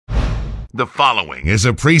The following is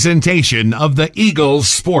a presentation of the Eagles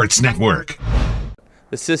Sports Network.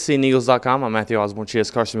 This is SeeingEagles.com. I'm Matthew Osborne. She is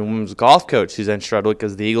Carson-Newman women's golf coach, Suzanne Strudwick,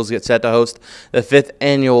 as the Eagles get set to host the 5th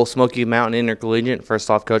annual Smokey Mountain Intercollegiate. First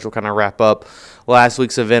off, Coach, we'll kind of wrap up last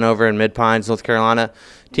week's event over in Mid-Pines, North Carolina.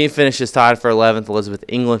 Team finishes tied for 11th. Elizabeth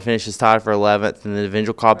England finishes tied for 11th in the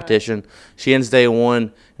individual competition. Right. She ends day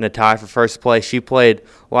one in a tie for first place. She played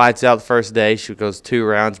lights out the first day. She goes 2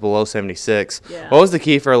 rounds below 76. Yeah. What was the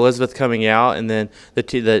key for Elizabeth coming out, and then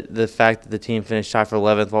the fact that the team finished tied for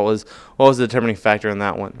 11th? What was the determining factor in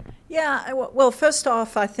that one? Yeah, well, first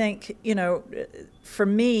off, I think, for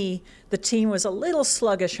me, the team was a little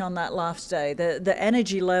sluggish on that last day. The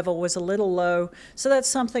energy level was a little low, so that's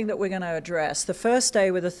something that we're going to address. The first day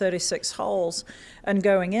with the 36 holes and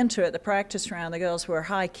going into it, the practice round, the girls were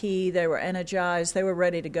high key, they were energized, they were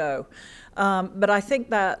ready to go. But I think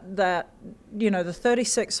that the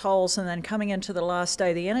 36 holes and then coming into the last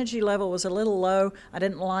day, the energy level was a little low. I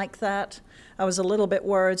didn't like that. I was a little bit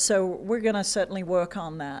worried, so we're going to certainly work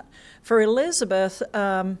on that. For Elizabeth,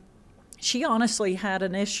 she honestly had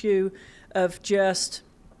an issue of just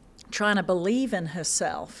trying to believe in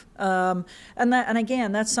herself. And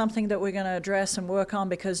again, that's something that we're going to address and work on,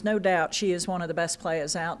 because no doubt she is one of the best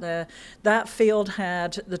players out there. That field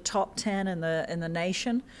had the top 10 in the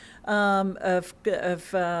nation of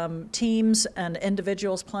teams and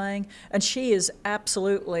individuals playing, and she is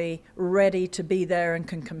absolutely ready to be there and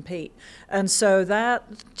can compete. And so that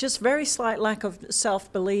just very slight lack of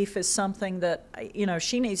self-belief is something that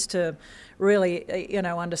she needs to really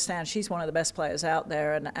understand. She's one of the best players out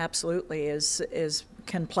there, and absolutely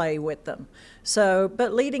can play with them. So,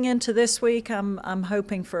 but leading into this week, I'm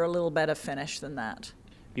hoping for a little better finish than that.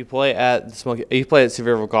 You play at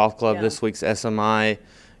Sevierville Golf Club this week's SMI.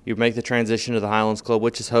 You make the transition to the Highlands Club,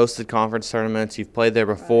 which has hosted conference tournaments. You've played there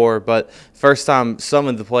before, but first time some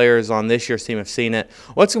of the players on this year's team have seen it.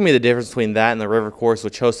 What's going to be the difference between that and the River Course,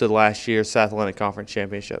 which hosted last year's South Atlantic Conference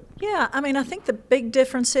Championship? Yeah, I think the big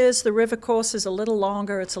difference is the River Course is a little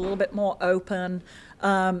longer. It's a little bit more open.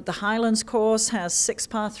 The Highlands course has 6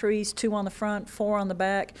 par 3s, 2 on the front, 4 on the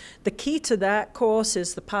back. The key to that course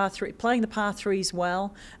is the par 3, playing the par 3s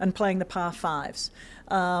well and playing the par 5s.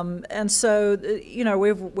 And so,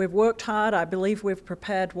 we've worked hard. I believe we've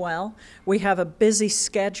prepared well. We have a busy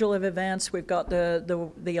schedule of events. We've got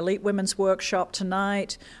the Elite Women's Workshop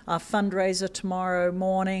tonight, our fundraiser tomorrow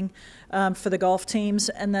morning for the golf teams,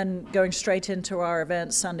 and then going straight into our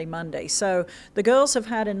event Sunday, Monday. So the girls have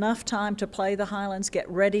had enough time to play the Highlands, get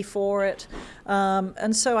ready for it,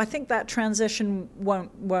 and so I think that transition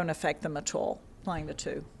won't affect them at all, playing the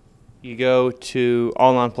two. You go to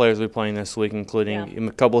all non-players we're playing this week, including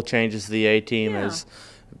a couple of changes to the A team as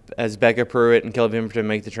Becca Pruitt and Kelly Pemberton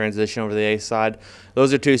make the transition over to the A side.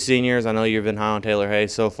 Those are 2 seniors. I know you've been high on Taylor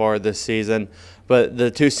Hayes so far this season, but the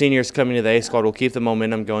 2 seniors coming to the A squad will keep the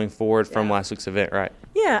momentum going forward from last week's event, right?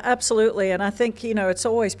 Yeah, absolutely. And I think, it's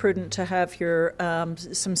always prudent to have your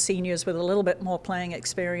some seniors with a little bit more playing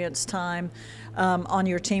experience time on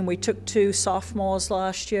your team. We took 2 sophomores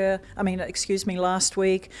last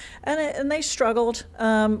week, and they struggled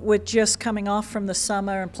with just coming off from the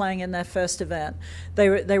summer and playing in their first event.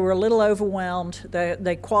 They were a little overwhelmed.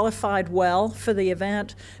 They qualified well for the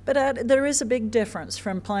event, but there is a big difference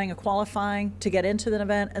from playing a qualifying to get into the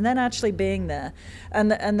event and then actually being there.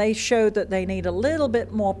 And they showed that they need a little bit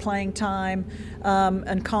more playing time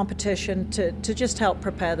and competition to just help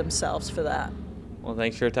prepare themselves for that. Well,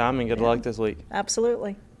 thanks for your time and good luck this week.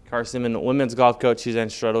 Absolutely. Carson-Newman women's golf coach Suzanne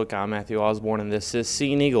Strudwick. I'm Matthew Osborne, and this is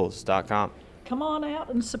SeeingEagles.com. Come on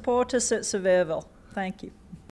out and support us at Sevierville. Thank you.